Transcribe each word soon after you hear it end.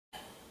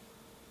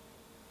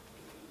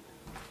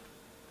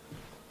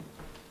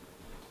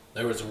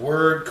There was a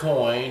word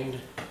coined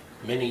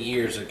many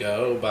years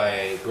ago by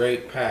a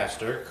great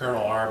pastor,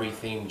 Colonel R B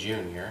Thieme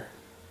Jr.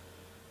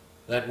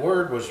 That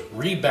word was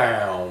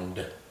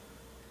rebound.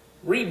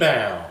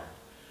 Rebound.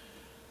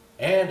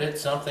 And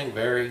it's something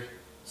very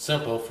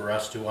simple for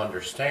us to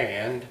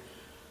understand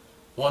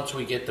once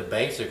we get the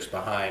basics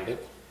behind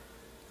it.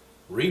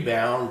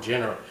 Rebound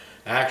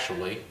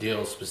actually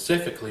deals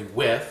specifically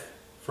with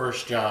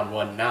 1 John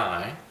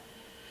 1:9.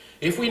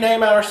 If we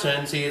name our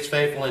sins, he is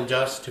faithful and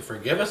just to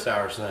forgive us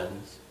our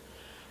sins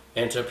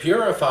and to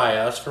purify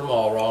us from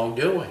all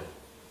wrongdoing.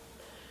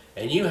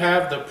 And you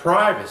have the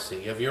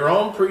privacy of your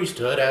own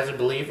priesthood as a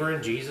believer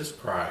in Jesus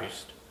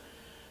Christ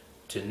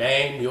to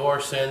name your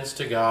sins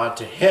to God,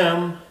 to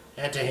Him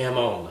and to Him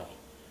only.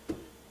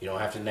 You don't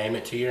have to name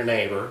it to your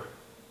neighbor,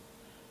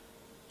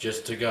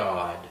 just to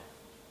God.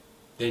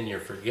 Then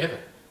you're forgiven.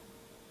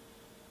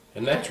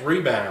 And that's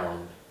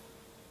rebound.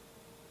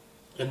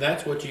 And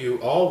that's what you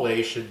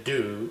always should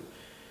do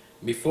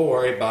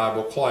before a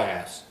Bible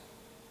class.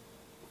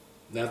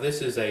 Now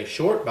this is a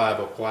short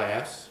Bible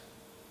class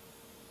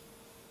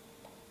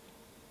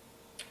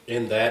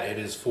in that it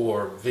is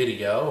for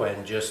video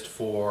and just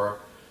for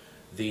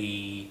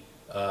the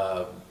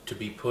to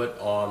be put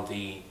on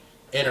the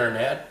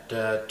internet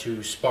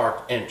to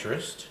spark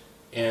interest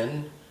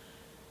in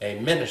a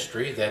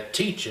ministry that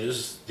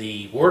teaches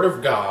the Word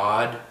of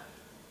God,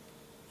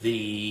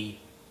 the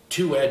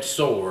two-edged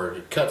sword.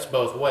 It cuts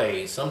both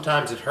ways.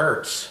 Sometimes it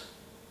hurts.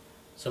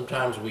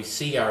 Sometimes we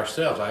see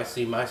ourselves. I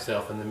see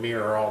myself in the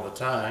mirror all the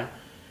time.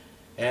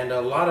 And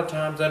a lot of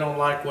times I don't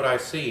like what I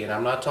see. And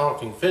I'm not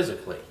talking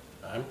physically.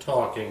 I'm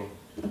talking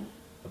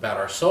about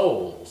our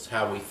souls,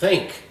 how we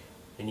think.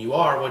 And you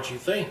are what you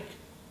think.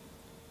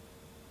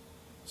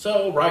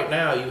 So right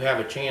now you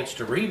have a chance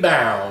to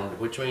rebound,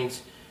 which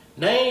means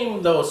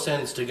name those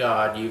sins to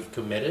God you've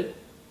committed.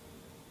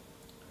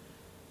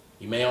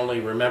 You may only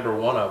remember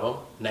one of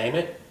them. Name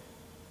it.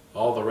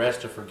 All the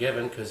rest are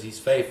forgiven because He's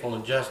faithful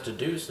and just to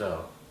do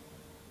so.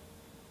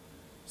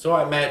 So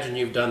I imagine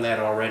you've done that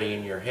already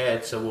in your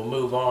head, so we'll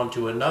move on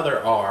to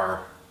another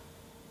R.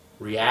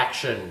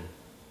 Reaction.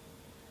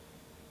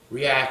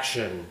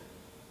 Reaction.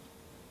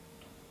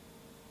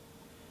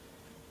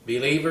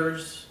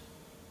 Believers,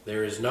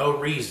 there is no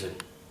reason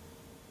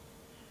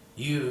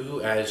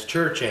you as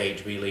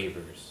church-age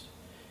believers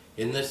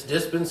in this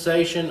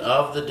dispensation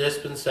of the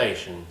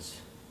dispensations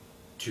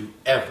to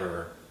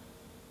ever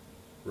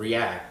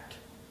react.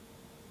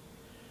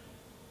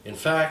 In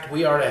fact,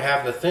 we are to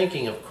have the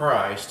thinking of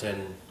Christ,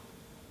 and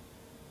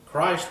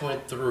Christ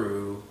went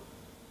through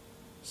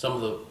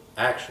some of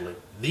actually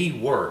the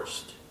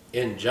worst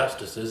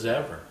injustices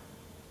ever.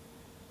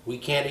 We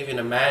can't even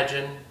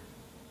imagine.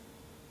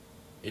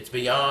 It's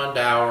beyond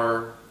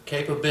our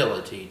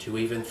capability to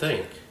even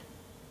think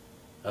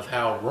of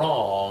how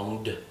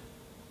wronged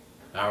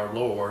our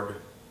Lord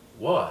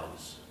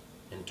was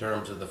in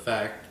terms of the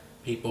fact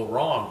people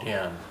wronged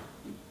Him.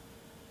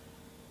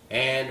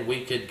 And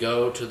we could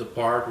go to the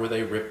part where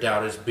they ripped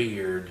out His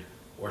beard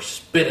or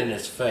spit in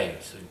His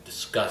face, a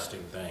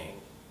disgusting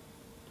thing,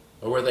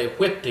 or where they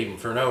whipped Him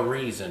for no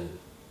reason.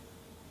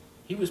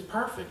 He was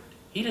perfect.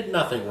 He did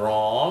nothing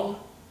wrong.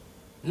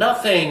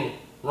 Nothing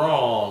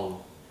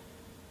wrong.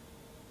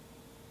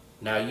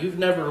 Now, you've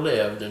never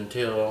lived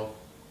until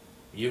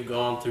you've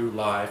gone through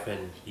life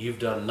and you've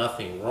done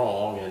nothing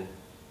wrong, and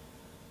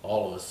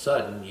all of a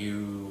sudden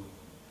you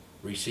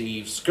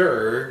receive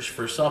scourge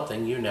for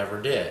something you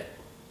never did.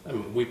 I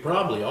mean, we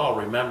probably all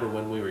remember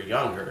when we were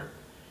younger,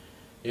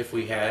 if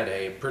we had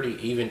a pretty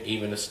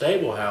even a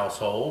stable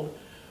household,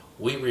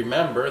 we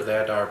remember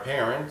that our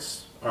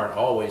parents aren't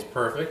always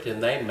perfect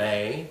and they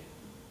may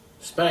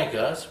spank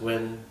us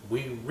when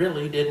we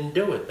really didn't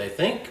do it. They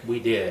think we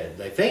did.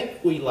 They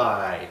think we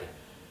lied.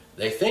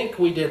 They think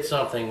we did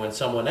something when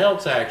someone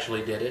else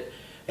actually did it,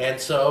 and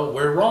so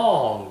we're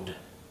wronged.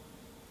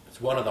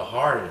 It's one of the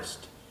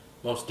hardest,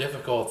 most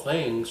difficult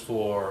things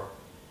for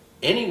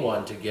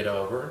anyone to get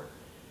over,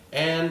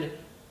 and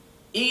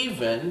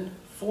even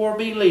for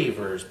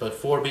believers. But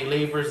for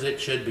believers, it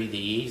should be the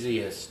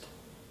easiest.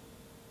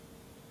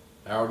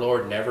 Our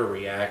Lord never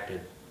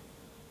reacted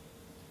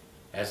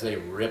as they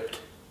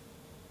ripped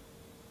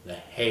the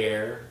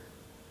hair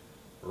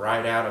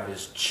right out of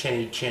His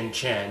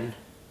chin.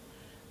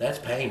 That's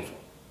painful.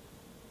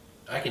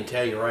 I can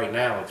tell you right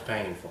now it's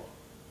painful.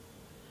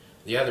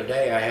 The other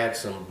day I had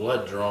some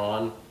blood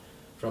drawn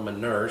from a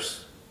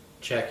nurse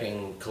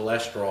checking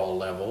cholesterol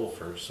level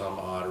for some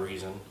odd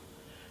reason.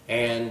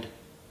 And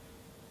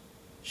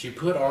she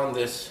put on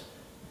this,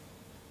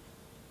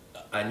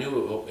 I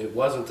knew it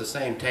wasn't the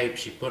same tape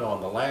she put on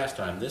the last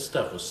time. This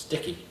stuff was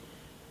sticky.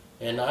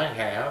 And I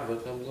have a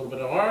little bit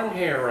of arm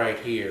hair right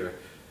here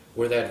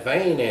where that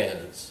vein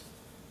is.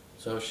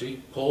 So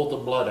she pulled the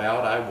blood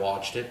out. I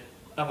watched it.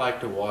 I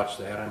like to watch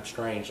that. I'm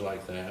strange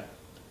like that.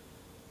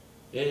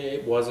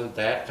 It wasn't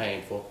that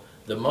painful.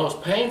 The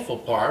most painful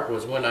part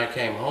was when I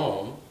came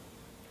home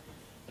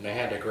and I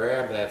had to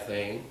grab that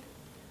thing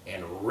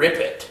and rip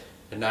it.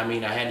 And I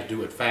mean, I had to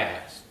do it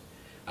fast.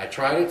 I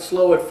tried it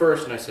slow at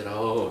first and I said,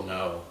 oh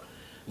no.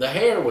 The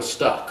hair was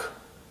stuck.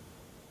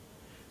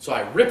 So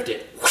I ripped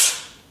it.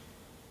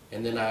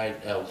 And then I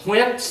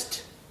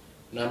winced.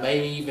 And I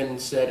may even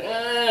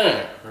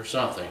said, or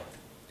something.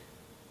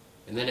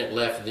 And then it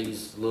left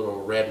these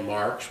little red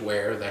marks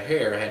where the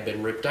hair had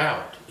been ripped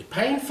out. It's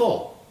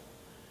painful.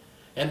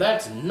 And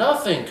that's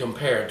nothing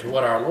compared to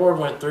what our Lord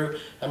went through.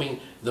 I mean,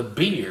 the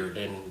beard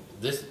and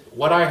this,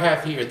 what I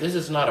have here, this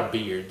is not a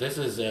beard. This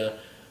is a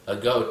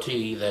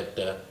goatee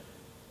that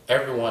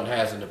everyone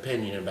has an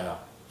opinion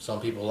about.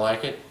 Some people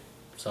like it,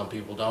 some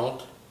people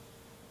don't.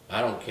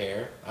 I don't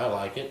care. I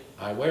like it.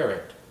 I wear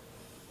it.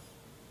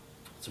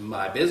 It's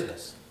my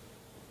business.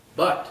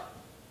 But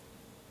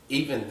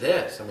even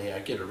this, I mean, I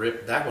get a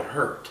rip, that would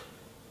hurt.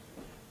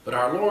 But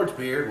our Lord's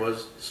beard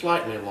was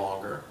slightly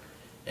longer,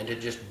 and to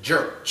just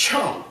jerk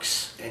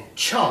chunks and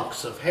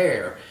chunks of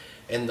hair,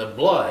 and the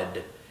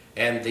blood,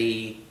 and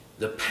the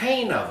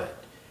pain of it.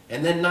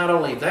 And then not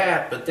only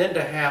that, but then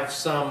to have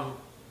some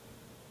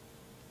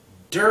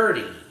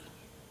dirty,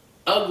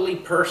 ugly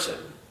person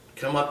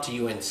come up to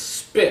you and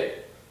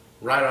spit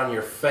right on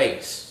your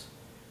face,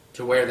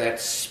 to where that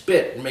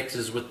spit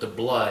mixes with the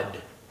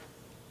blood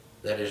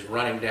that is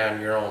running down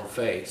your own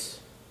face.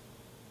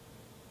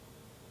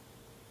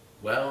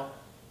 Well,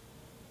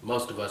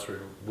 most of us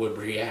would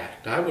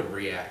react. I would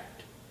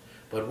react.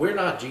 But we're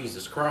not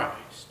Jesus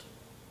Christ.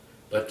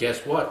 But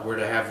guess what? We're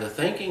to have the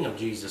thinking of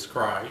Jesus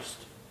Christ.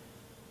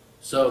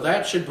 So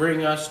that should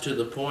bring us to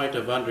the point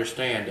of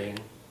understanding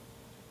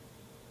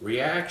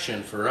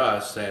reaction for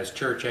us as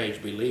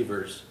church-age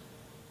believers.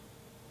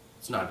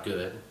 It's not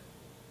good.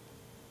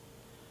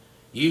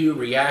 You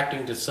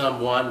reacting to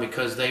someone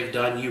because they've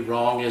done you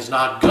wrong is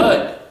not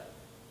good.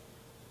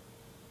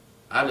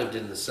 I lived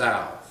in the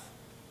South.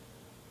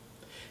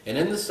 And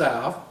in the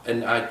South,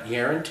 and I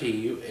guarantee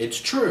you, it's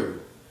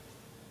true.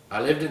 I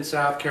lived in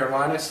South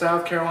Carolina.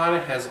 South Carolina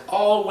has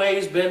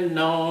always been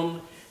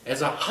known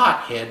as a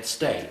hothead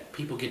state.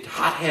 People get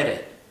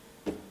hot-headed.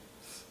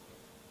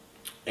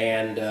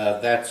 And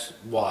that's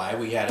why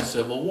we had a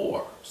civil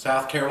war.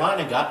 South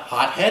Carolina got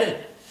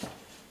hot-headed.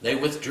 They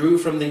withdrew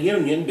from the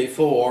Union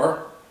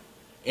before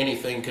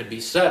anything could be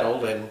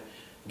settled, and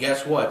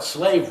guess what?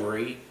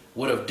 Slavery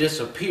would have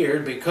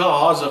disappeared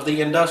because of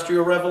the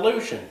Industrial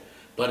Revolution.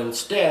 But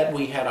instead,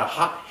 we had a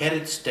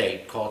hot-headed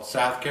state called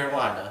South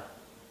Carolina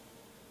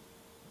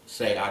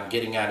say, I'm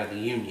getting out of the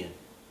Union.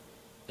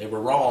 They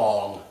were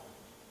wrong.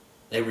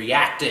 They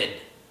reacted.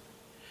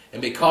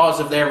 And because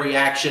of their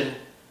reaction,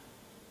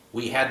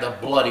 we had the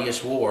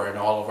bloodiest war in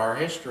all of our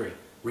history.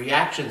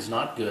 Reaction's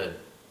not good.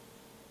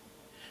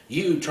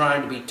 You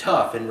trying to be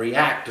tough and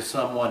react to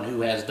someone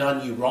who has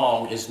done you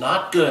wrong is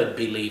not good,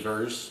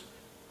 believers.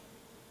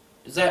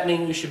 Does that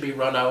mean you should be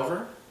run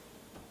over?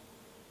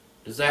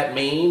 Does that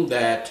mean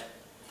that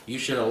you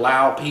should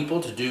allow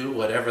people to do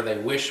whatever they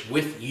wish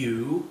with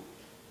you?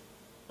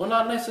 Well,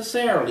 not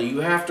necessarily.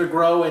 You have to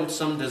grow in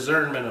some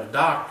discernment of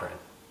doctrine.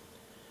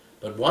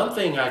 But one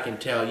thing I can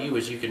tell you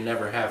is you can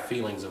never have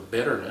feelings of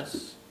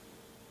bitterness,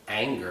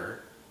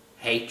 anger,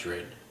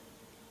 hatred.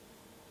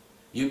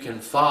 You can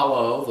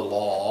follow the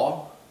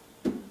law.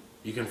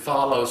 You can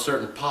follow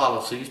certain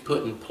policies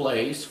put in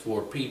place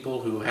for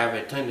people who have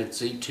a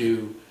tendency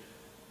to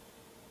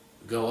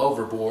go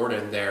overboard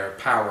in their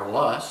power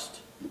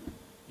lust.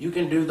 You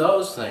can do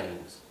those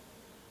things.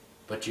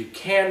 But you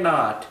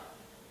cannot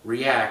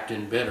react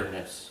in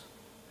bitterness.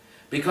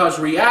 Because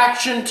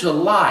reaction to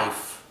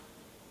life,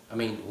 I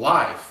mean,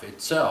 life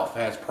itself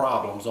has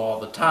problems all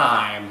the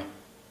time.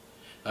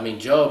 I mean,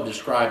 Job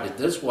described it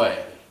this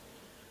way.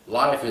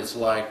 Life is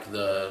like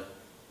the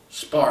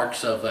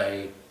sparks of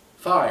a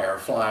fire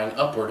flying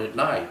upward at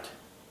night.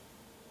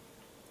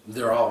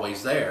 They're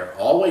always there,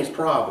 always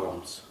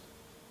problems.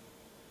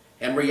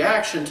 And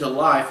reaction to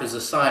life is a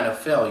sign of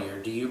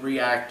failure. Do you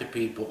react to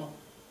people?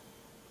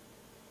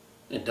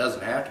 It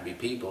doesn't have to be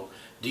people.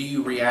 Do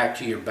you react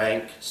to your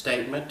bank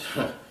statement?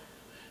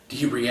 Do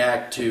you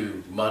react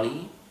to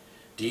money?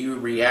 Do you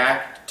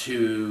react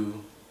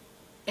to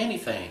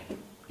anything?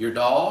 Your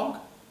dog?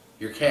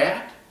 Your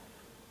cat?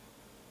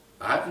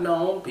 I've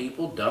known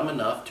people dumb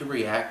enough to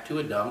react to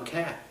a dumb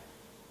cat.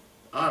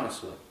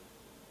 Honestly.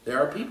 There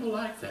are people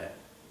like that.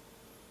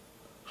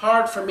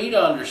 Hard for me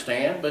to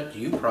understand, but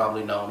you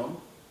probably know them.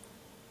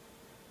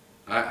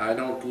 I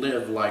don't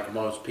live like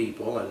most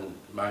people, and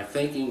my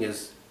thinking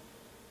is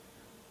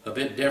a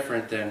bit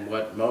different than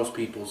what most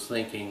people's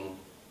thinking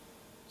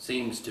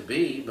seems to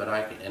be, but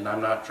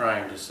I'm not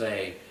trying to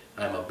say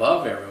I'm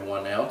above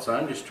everyone else.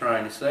 I'm just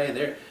trying to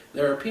say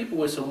there are people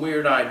with some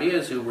weird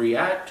ideas who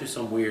react to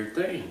some weird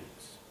things.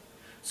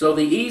 So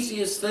the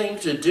easiest thing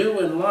to do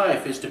in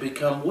life is to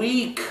become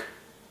weak.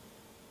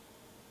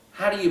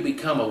 How do you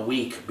become a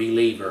weak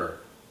believer?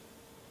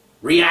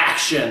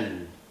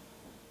 Reaction.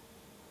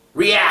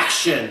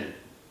 Reaction.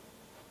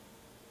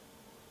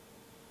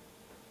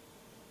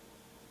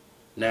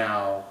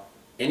 Now,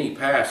 any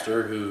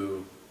pastor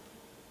who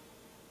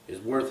is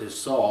worth his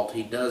salt,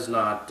 he does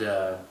not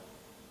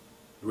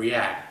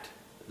react.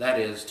 That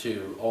is,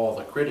 to all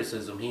the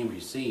criticism he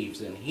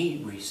receives, and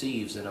he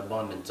receives an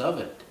abundance of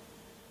it.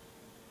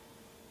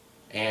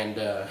 And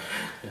the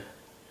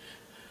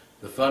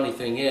funny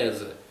thing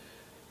is,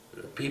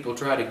 people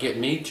try to get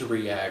me to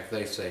react.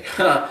 They say,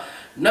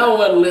 no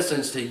one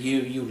listens to you,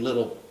 you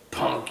little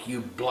punk,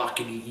 you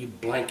blockety, you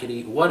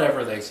blankety,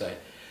 whatever they say.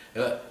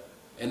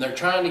 And they're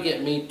trying to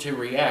get me to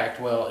react.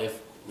 Well,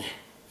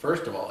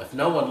 first of all, if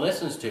no one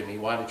listens to me,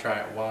 what's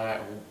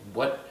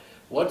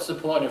the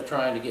point of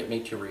trying to get me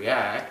to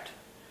react?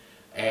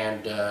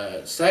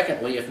 And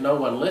secondly, if no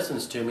one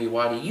listens to me,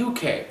 why do you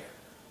care?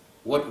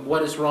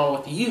 What is wrong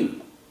with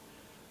you?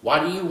 Why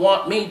do you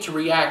want me to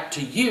react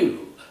to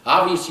you?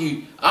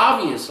 Obviously,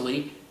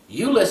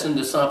 you listened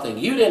to something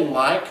you didn't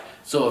like,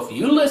 so if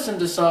you listen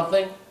to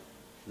something,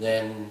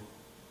 then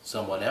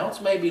someone else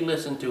maybe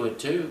listened to it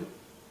too.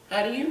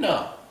 How do you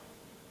know?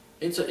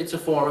 It's a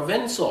form of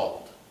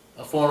insult,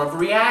 a form of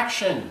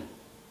reaction.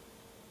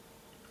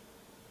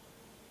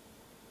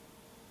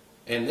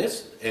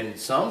 And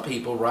some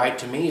people write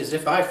to me as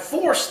if I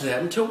force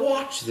them to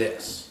watch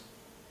this.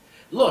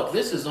 Look,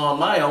 this is on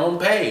my own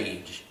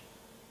page.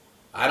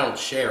 I don't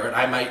share it.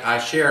 I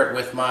share it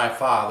with my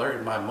father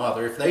and my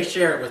mother. If they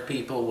share it with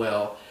people,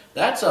 well,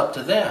 that's up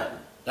to them.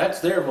 That's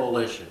their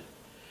volition.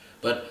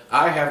 But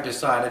I have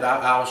decided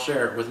I'll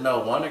share it with no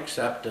one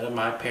except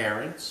my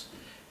parents,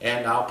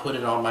 and I'll put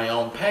it on my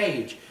own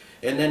page.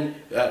 And then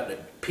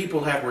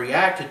people have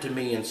reacted to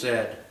me and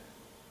said,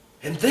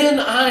 and then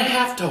I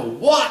have to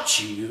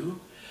watch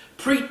you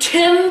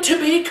pretend to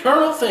be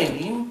Colonel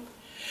Thieme,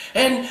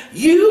 and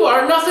you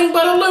are nothing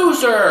but a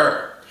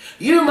loser.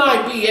 You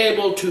might be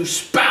able to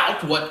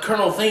spout what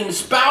Colonel Thieme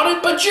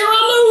spouted, but you're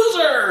a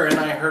loser. And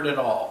I heard it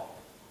all.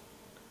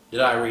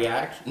 Did I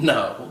react?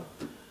 No.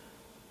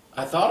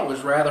 I thought it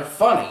was rather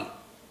funny,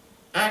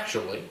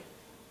 actually.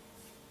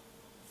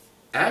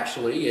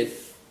 Actually,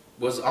 it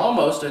was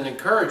almost an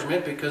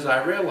encouragement because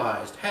I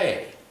realized,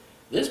 hey,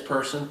 this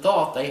person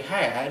thought they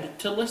had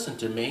to listen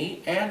to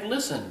me and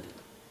listened.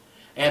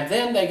 And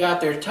then they got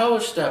their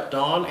toes stepped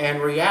on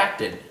and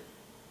reacted.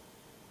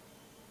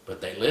 But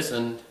they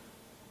listened.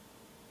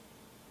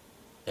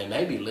 They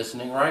may be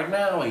listening right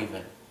now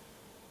even.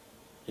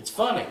 It's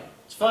funny.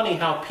 It's funny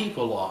how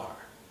people are.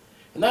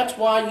 And that's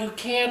why you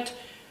can't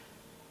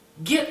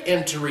get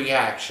into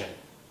reaction.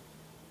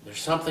 There's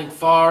something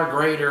far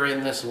greater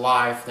in this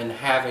life than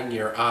having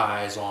your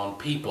eyes on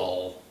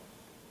people.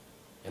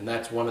 And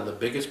that's one of the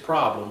biggest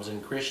problems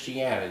in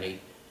Christianity.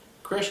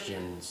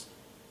 Christians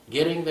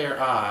getting their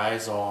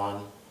eyes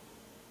on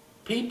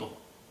people.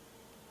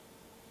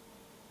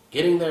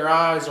 Getting their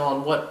eyes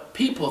on what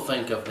people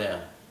think of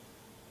them.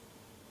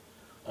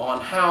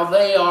 On how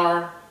they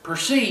are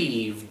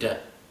perceived.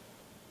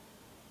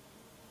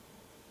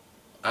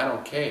 I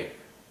don't care.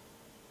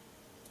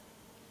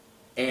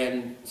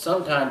 And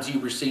sometimes you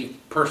receive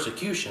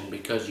persecution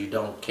because you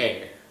don't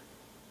care.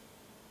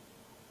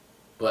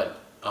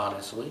 But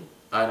honestly,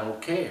 I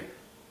don't care.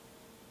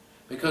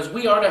 Because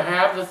we are to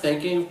have the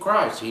thinking of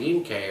Christ. He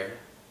didn't care.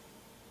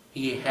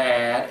 He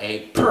had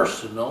a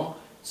personal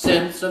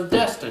sense of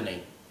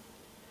destiny.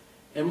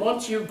 And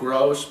once you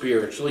grow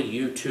spiritually,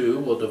 you too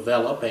will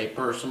develop a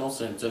personal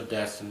sense of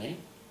destiny.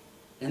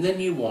 And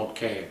then you won't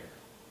care.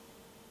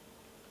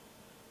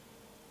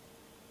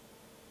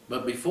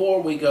 But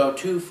before we go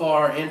too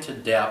far into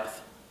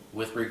depth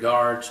with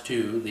regards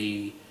to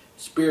the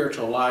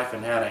spiritual life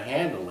and how to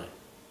handle it,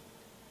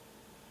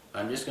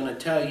 I'm just going to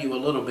tell you a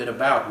little bit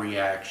about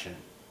reaction.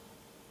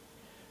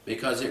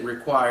 Because it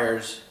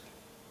requires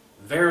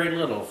very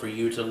little for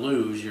you to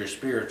lose your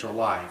spiritual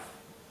life.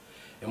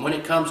 And when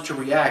it comes to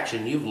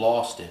reaction, you've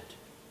lost it.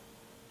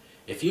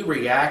 If you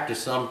react to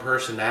some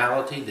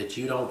personality that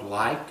you don't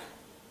like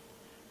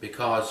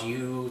because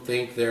you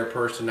think their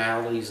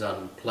personality is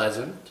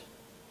unpleasant,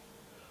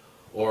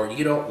 or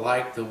you don't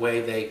like the way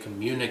they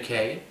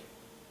communicate,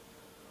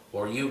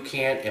 or you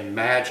can't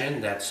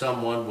imagine that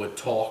someone would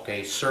talk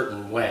a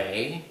certain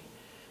way,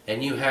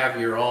 and you have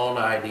your own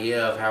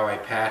idea of how a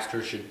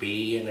pastor should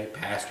be and a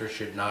pastor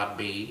should not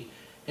be,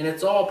 and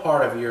it's all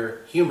part of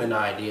your human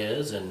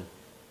ideas and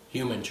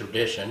human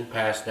tradition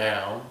passed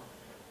down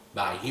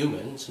by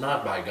humans,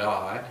 not by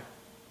God.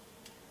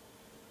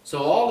 So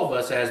all of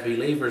us as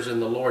believers in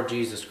the Lord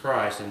Jesus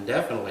Christ, and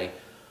definitely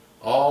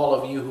all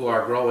of you who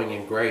are growing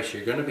in grace,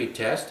 you're going to be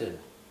tested.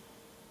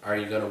 Are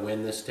you going to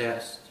win this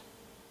test?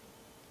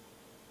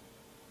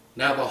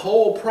 Now the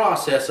whole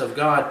process of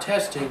God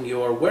testing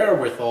your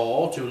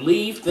wherewithal to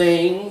leave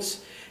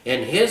things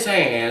in His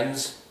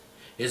hands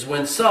is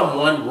when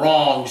someone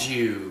wrongs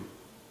you.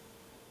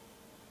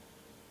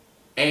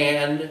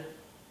 And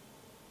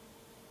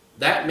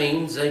that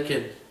means they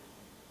could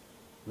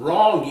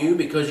wrong you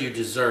because you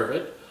deserve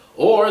it,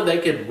 or they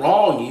could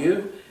wrong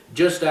you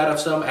just out of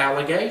some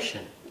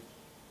allegation.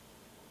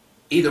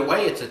 Either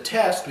way, it's a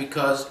test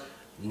because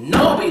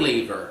no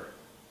believer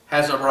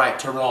has a right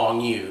to wrong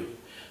you.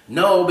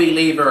 No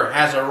believer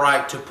has a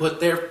right to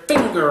put their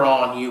finger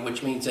on you,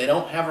 which means they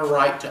don't have a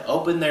right to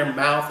open their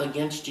mouth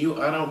against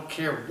you. I don't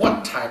care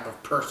what type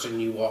of person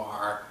you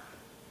are.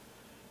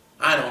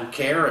 I don't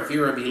care if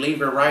you're a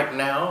believer right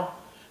now,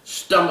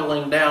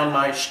 stumbling down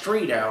my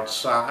street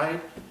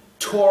outside,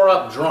 tore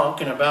up drunk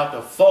and about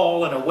to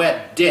fall in a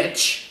wet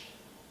ditch,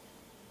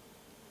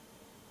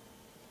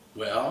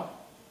 well,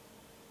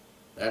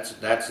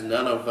 that's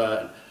none of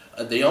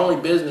the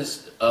only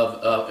business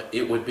of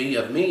it would be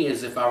of me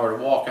is if I were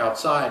to walk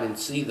outside and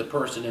see the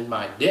person in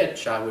my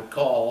ditch, I would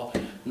call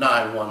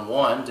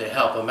 911 to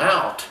help them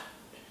out,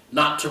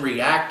 not to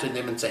react to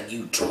them and say,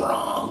 "You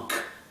drunk."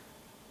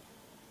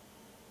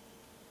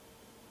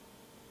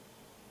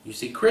 You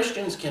see,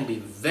 Christians can be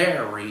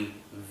very,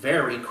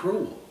 very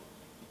cruel.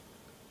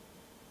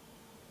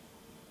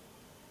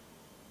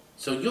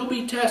 So you'll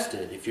be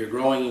tested if you're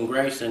growing in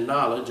grace and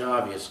knowledge,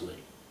 obviously.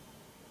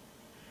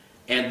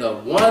 And the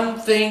one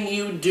thing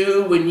you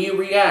do when you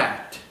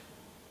react,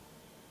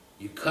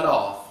 you cut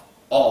off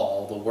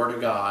all the Word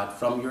of God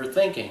from your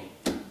thinking.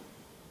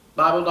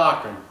 Bible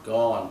doctrine, go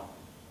on.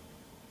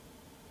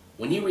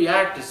 When you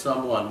react to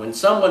someone, when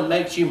someone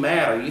makes you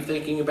mad, are you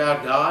thinking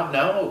about God?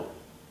 No.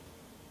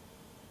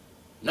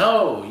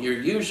 No,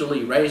 you're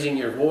usually raising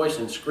your voice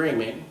and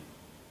screaming.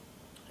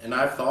 And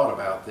I've thought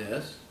about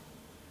this.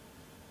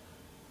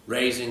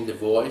 Raising the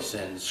voice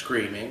and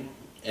screaming.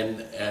 And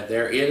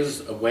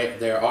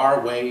there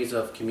are ways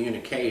of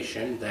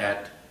communication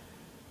that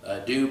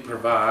do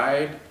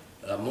provide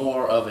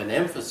more of an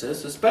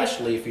emphasis,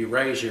 especially if you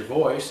raise your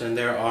voice. And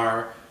there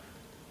are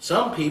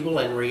some people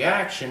in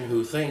reaction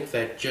who think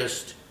that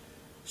just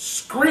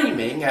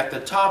screaming at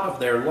the top of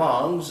their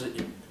lungs,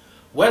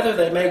 whether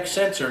they make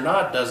sense or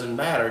not doesn't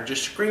matter.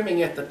 Just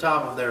screaming at the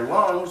top of their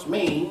lungs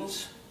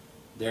means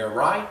they're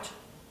right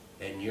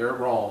and you're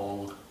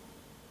wrong.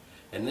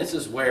 And this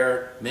is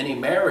where many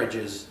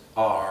marriages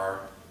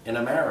are in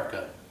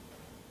America.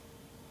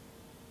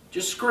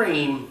 Just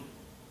scream.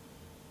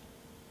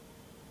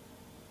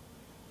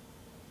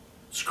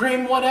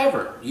 Scream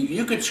whatever.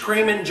 You could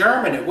scream in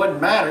German, it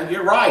wouldn't matter,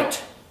 you're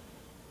right.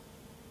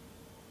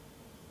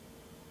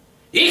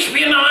 Ich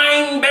bin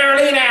ein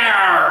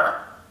Berliner!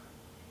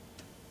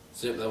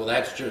 So, well,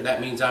 that's true. That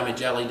means I'm a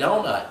jelly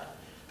donut.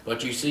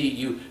 But you see,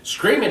 you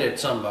scream it at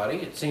somebody,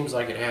 it seems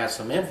like it has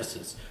some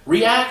emphasis.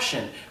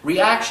 Reaction.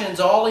 Reaction's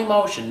all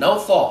emotion, no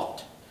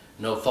thought.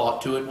 No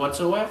thought to it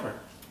whatsoever.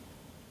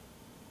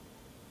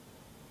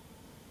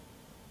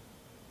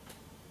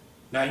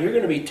 Now you're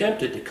going to be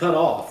tempted to cut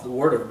off the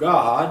Word of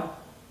God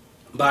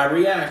by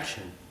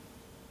reaction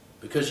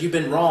because you've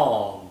been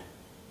wronged.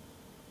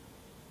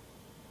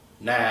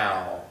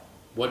 Now,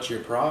 what's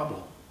your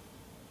problem?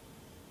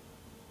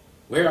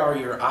 Where are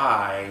your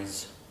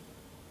eyes?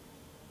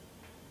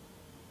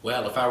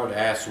 Well, if I were to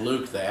ask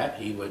Luke that,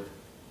 he would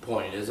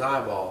point at his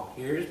eyeball.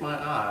 Here's my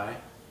eye.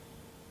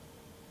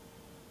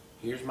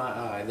 Here's my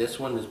eye. This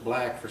one is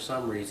black for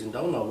some reason.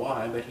 Don't know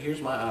why, but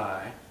here's my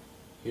eye.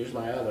 Here's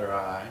my other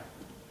eye.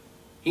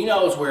 He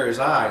knows where his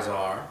eyes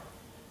are,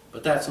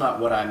 but that's not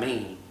what I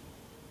mean.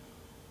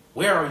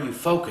 Where are you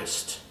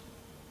focused?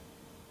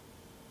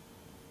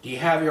 Do you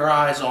have your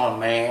eyes on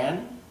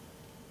man?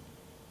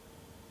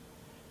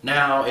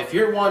 Now, if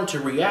you're one to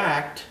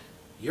react,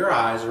 your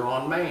eyes are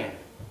on man.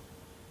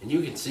 And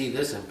you can see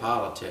this in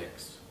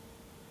politics.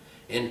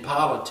 In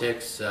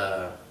politics,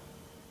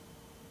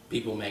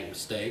 people make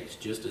mistakes,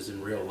 just as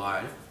in real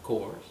life, of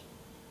course.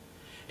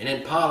 And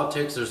in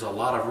politics, there's a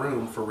lot of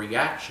room for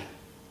reaction.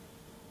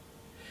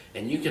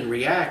 And you can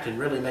react and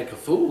really make a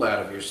fool out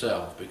of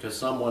yourself because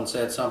someone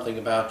said something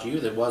about you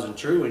that wasn't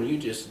true and you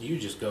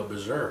just go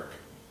berserk.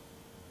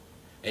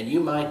 And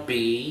you might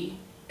be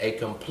a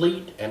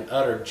complete and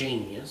utter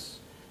genius,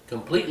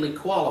 completely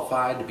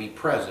qualified to be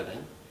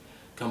president,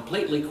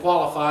 completely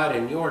qualified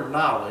in your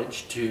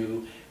knowledge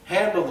to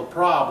handle the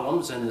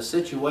problems and the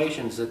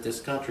situations that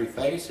this country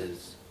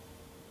faces.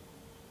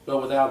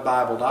 But without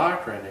Bible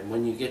doctrine, and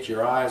when you get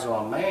your eyes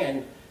on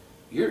man,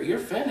 you're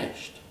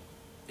finished.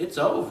 It's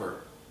over.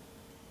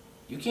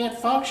 You can't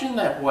function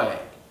that way.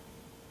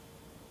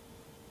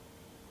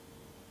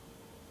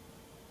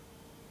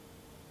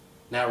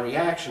 Now,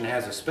 reaction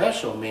has a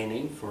special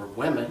meaning for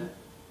women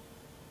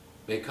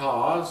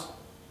because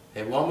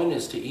a woman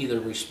is to either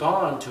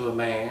respond to a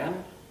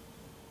man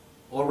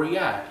or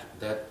react.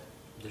 That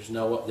there's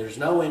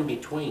no in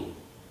between.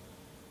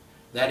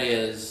 That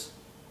is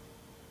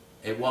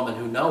a woman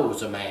who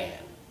knows a man.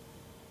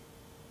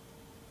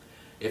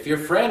 If you're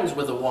friends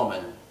with a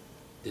woman,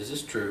 this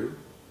is true,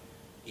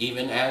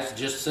 even as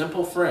just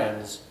simple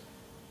friends,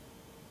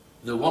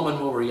 the woman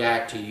will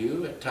react to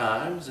you at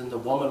times and the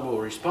woman will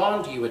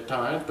respond to you at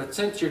times, but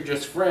since you're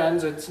just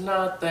friends, it's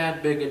not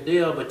that big a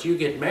deal. But you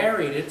get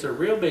married, it's a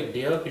real big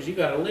deal because you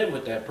got to live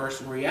with that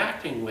person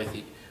reacting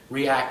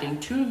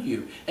to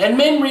you. And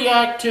men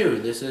react too.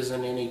 This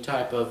isn't any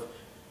type of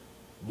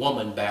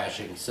woman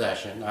bashing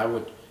session. I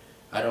would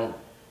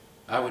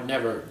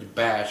never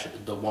bash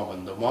the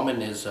woman. The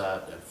woman is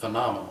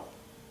phenomenal.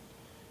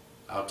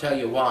 I'll tell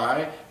you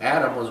why.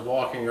 Adam was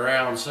walking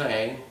around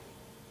saying,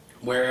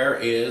 "Where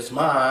is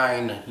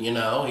mine?" You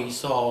know, he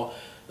saw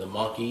the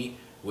monkey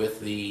with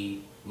the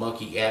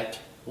monkeyette.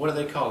 What do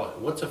they call it?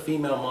 What's a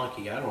female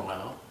monkey? I don't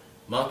know.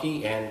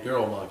 Monkey and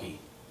girl monkey.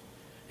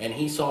 And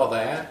he saw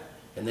that,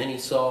 and then he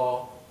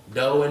saw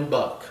doe and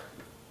buck.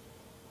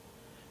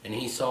 And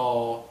he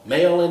saw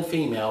male and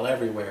female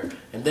everywhere.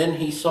 And then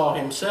he saw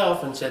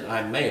himself and said,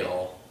 I'm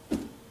male,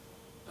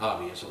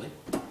 obviously.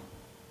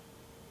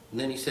 And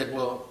then he said,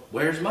 well,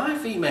 where's my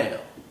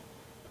female?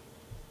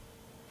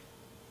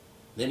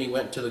 Then he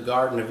went to the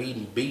Garden of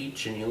Eden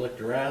beach and he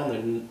looked around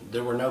and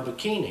there were no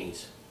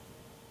bikinis.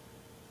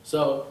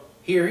 So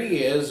here he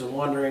is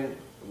wondering,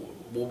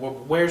 well,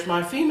 where's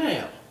my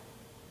female?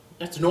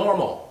 That's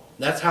normal.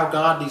 That's how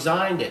God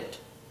designed it.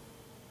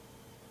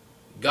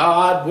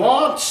 God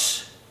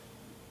wants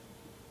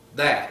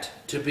that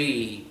to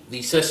be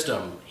the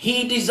system.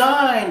 He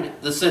designed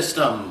the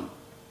system.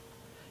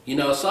 You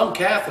know, some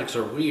Catholics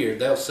are weird.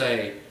 They'll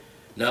say,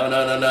 no,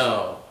 no, no,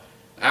 no.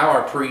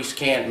 Our priest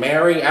can't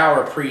marry.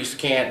 Our priest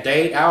can't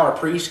date. Our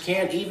priest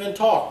can't even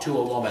talk to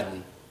a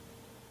woman.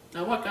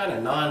 Now, what kind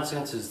of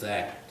nonsense is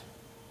that?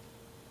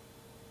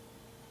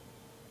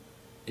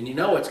 And you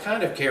know, it's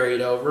kind of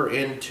carried over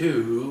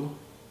into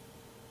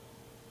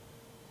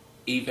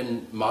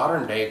even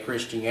modern day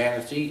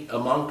Christianity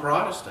among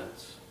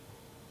Protestants.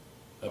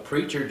 A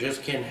preacher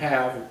just can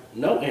have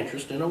no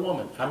interest in a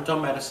woman. I'm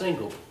talking about a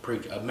single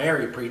preacher. A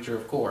married preacher,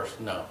 of course,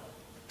 no.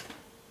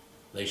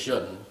 They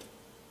shouldn't.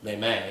 They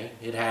may.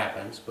 It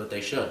happens, but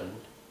they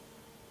shouldn't.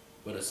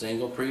 But a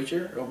single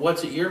preacher?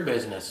 What's it your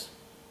business?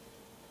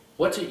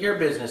 What's it your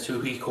business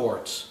who he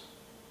courts?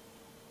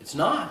 It's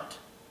not.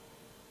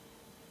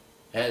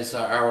 As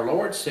our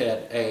Lord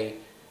said, a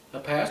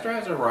pastor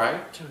has a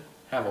right to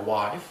have a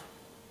wife.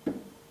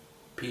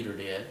 Peter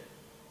did.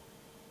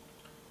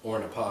 Or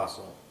an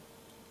apostle.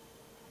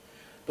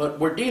 But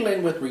we're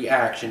dealing with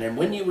reaction, and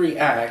when you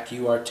react,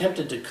 you are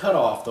tempted to cut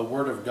off the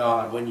Word of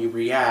God when you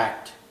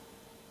react.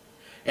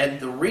 And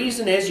the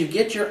reason is you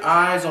get your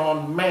eyes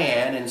on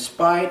man in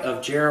spite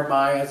of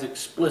Jeremiah's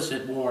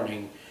explicit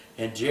warning.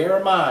 And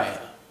Jeremiah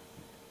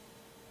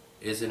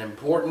is an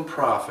important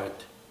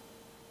prophet.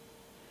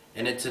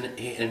 And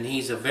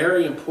he's a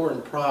very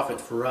important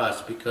prophet for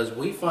us because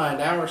we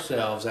find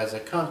ourselves as a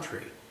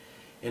country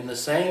in the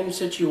same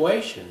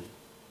situation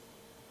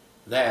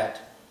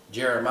that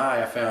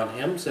Jeremiah found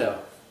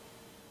himself.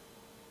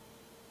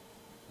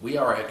 We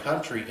are a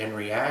country in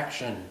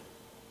reaction.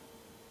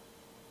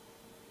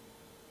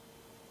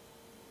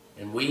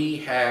 And we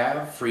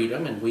have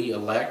freedom and we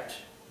elect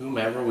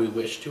whomever we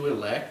wish to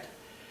elect.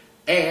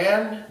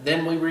 And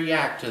then we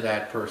react to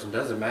that person.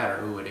 Doesn't matter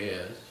who it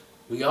is.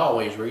 We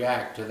always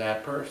react to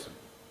that person.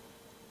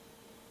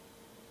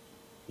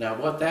 Now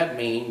what that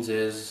means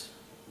is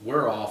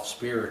we're off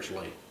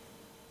spiritually.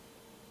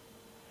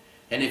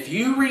 And if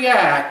you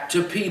react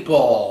to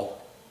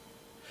people,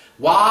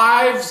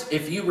 wives,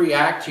 if you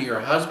react to your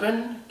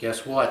husband,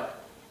 guess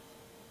what?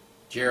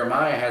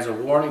 Jeremiah has a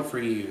warning for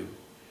you.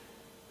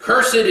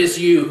 Cursed is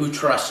you who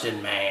trust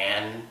in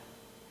man.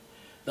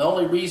 The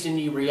only reason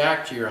you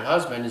react to your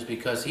husband is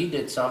because he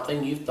did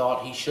something you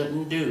thought he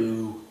shouldn't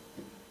do.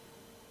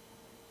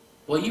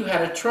 Well, you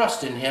had a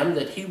trust in him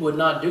that he would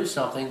not do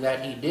something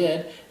that he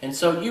did, and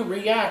so you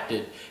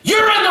reacted.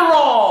 You're in the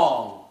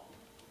wrong!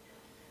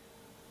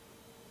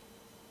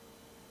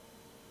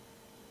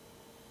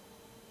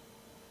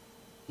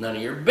 None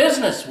of your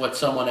business what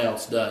someone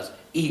else does,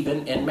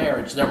 even in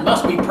marriage. There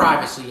must be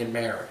privacy in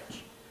marriage.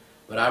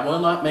 But I will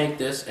not make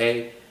this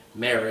a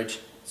marriage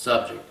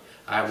subject.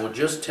 I will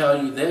just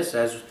tell you this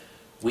as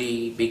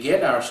we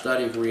begin our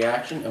study of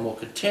reaction, and we'll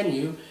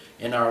continue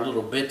in our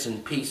little bits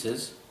and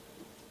pieces.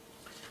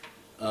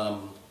 I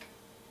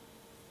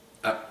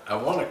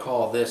want to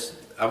call this.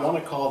 I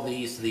want to call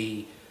these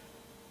the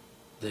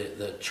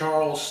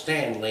Charles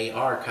Stanley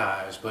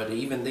archives, but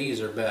even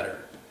these are better,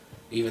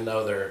 even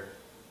though they're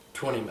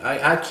 20.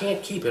 I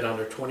can't keep it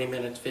under 20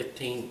 minutes,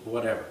 15,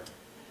 whatever.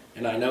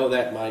 And I know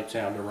that might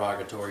sound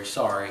derogatory.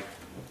 Sorry,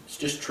 it's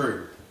just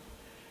true.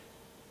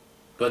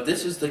 But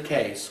this is the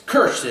case.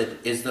 Cursed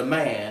is the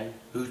man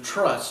who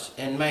trusts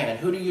in man.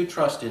 Who do you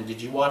trust in? Did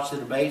you watch the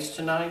debates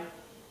tonight?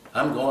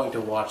 I'm going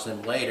to watch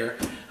them later.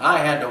 I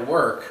had to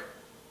work.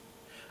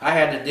 I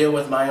had to deal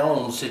with my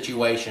own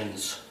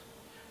situations.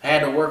 I had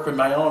to work with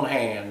my own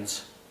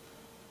hands.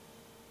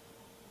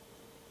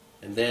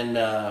 And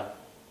then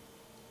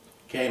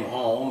came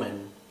home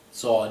and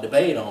saw a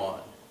debate on.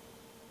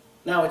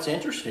 Now it's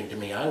interesting to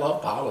me. I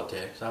love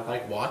politics. I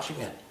like watching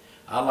it.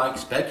 I like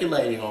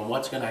speculating on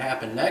what's going to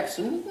happen next,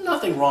 and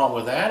nothing wrong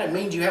with that. It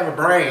means you have a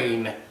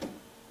brain.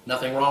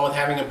 Nothing wrong with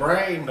having a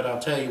brain, but I'll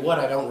tell you what,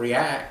 I don't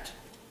react.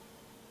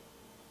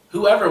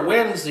 Whoever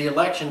wins the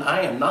election,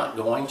 I am not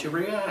going to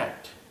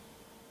react.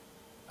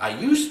 I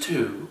used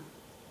to,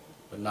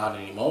 but not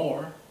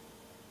anymore.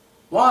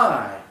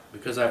 Why?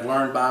 Because I've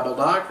learned Bible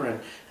doctrine,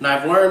 and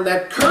I've learned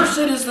that cursed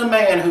is the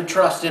man who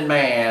trusts in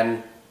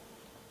man.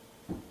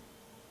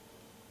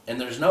 And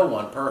there's no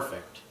one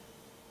perfect.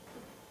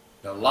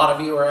 Now, a lot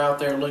of you are out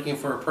there looking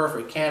for a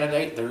perfect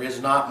candidate. There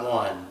is not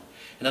one.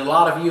 And a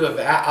lot of you have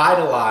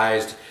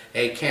idolized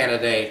a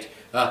candidate,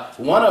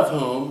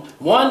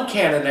 one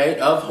candidate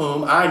of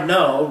whom I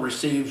know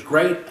receives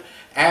great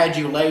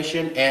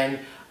adulation and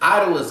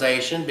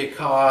idolization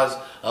because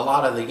a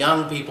lot of the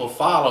young people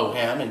follow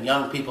him and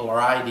young people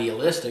are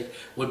idealistic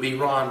would be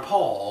Ron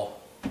Paul.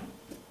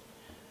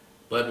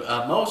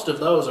 But most of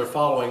those are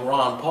following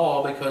Ron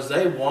Paul because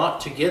they want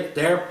to get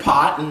their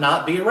pot and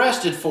not be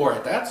arrested for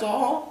it. That's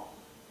all.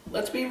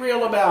 Let's be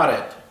real about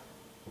it.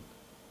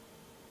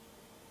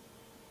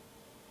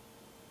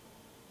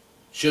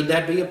 Should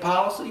that be a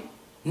policy?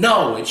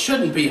 No, it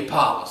shouldn't be a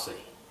policy.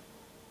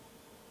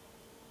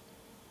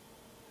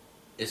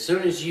 As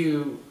soon as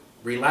you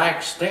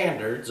relax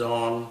standards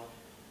on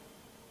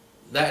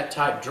that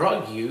type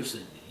drug use,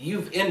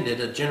 you've ended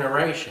a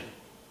generation.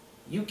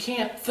 You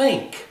can't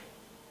think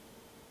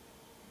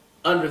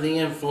under the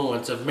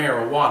influence of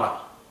marijuana.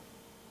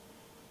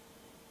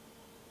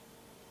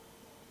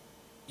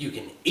 You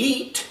can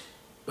eat,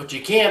 but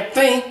you can't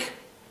think.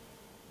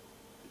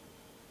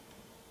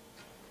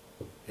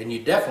 And you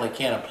definitely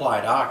can't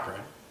apply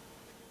doctrine.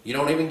 You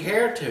don't even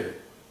care to.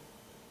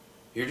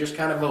 You're just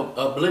kind of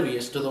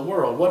oblivious to the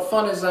world. What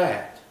fun is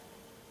that?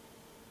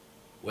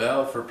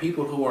 Well, for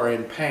people who are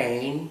in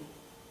pain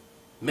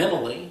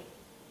mentally,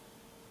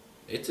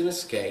 it's an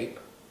escape.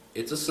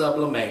 It's a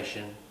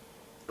sublimation.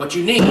 But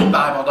you need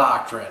Bible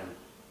doctrine.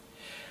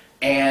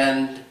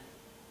 And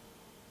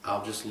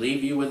I'll just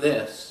leave you with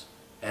this.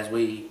 As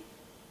we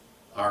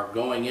are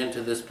going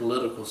into this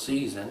political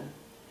season,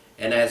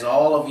 and as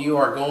all of you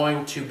are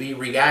going to be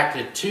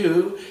reacted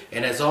to,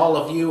 and as all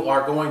of you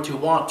are going to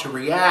want to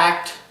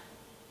react,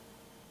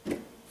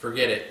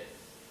 forget it.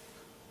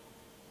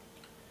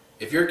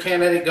 If your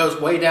candidate goes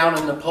way down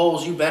in the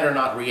polls, you better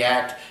not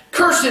react.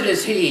 Cursed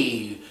is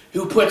he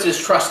who puts his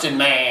trust in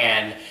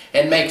man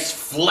and makes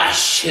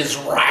flesh his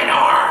right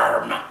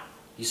arm.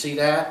 You see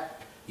that?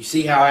 You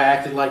see how I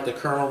acted like the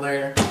colonel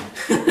there?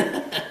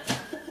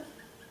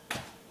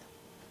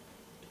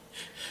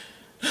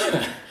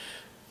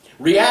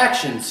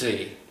 Reaction,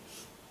 see.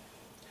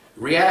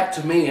 React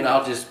to me and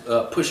I'll just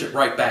push it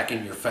right back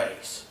in your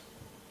face.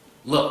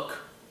 Look,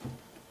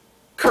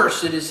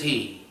 cursed is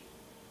he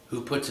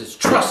who puts his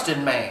trust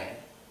in man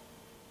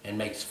and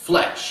makes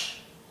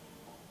flesh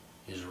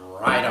his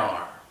right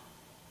arm.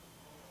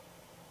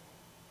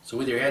 So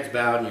with your heads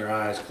bowed and your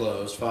eyes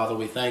closed, Father,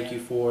 we thank you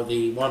for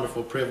the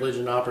wonderful privilege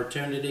and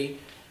opportunity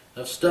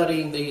of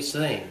studying these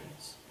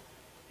things.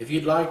 If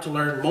you'd like to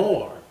learn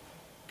more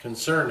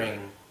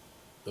concerning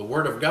the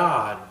Word of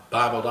God,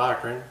 Bible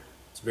doctrine,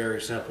 it's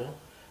very simple.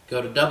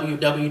 Go to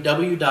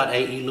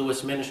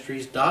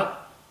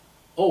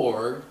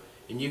www.aelewisministries.org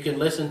and you can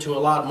listen to a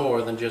lot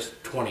more than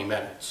just 20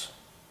 minutes.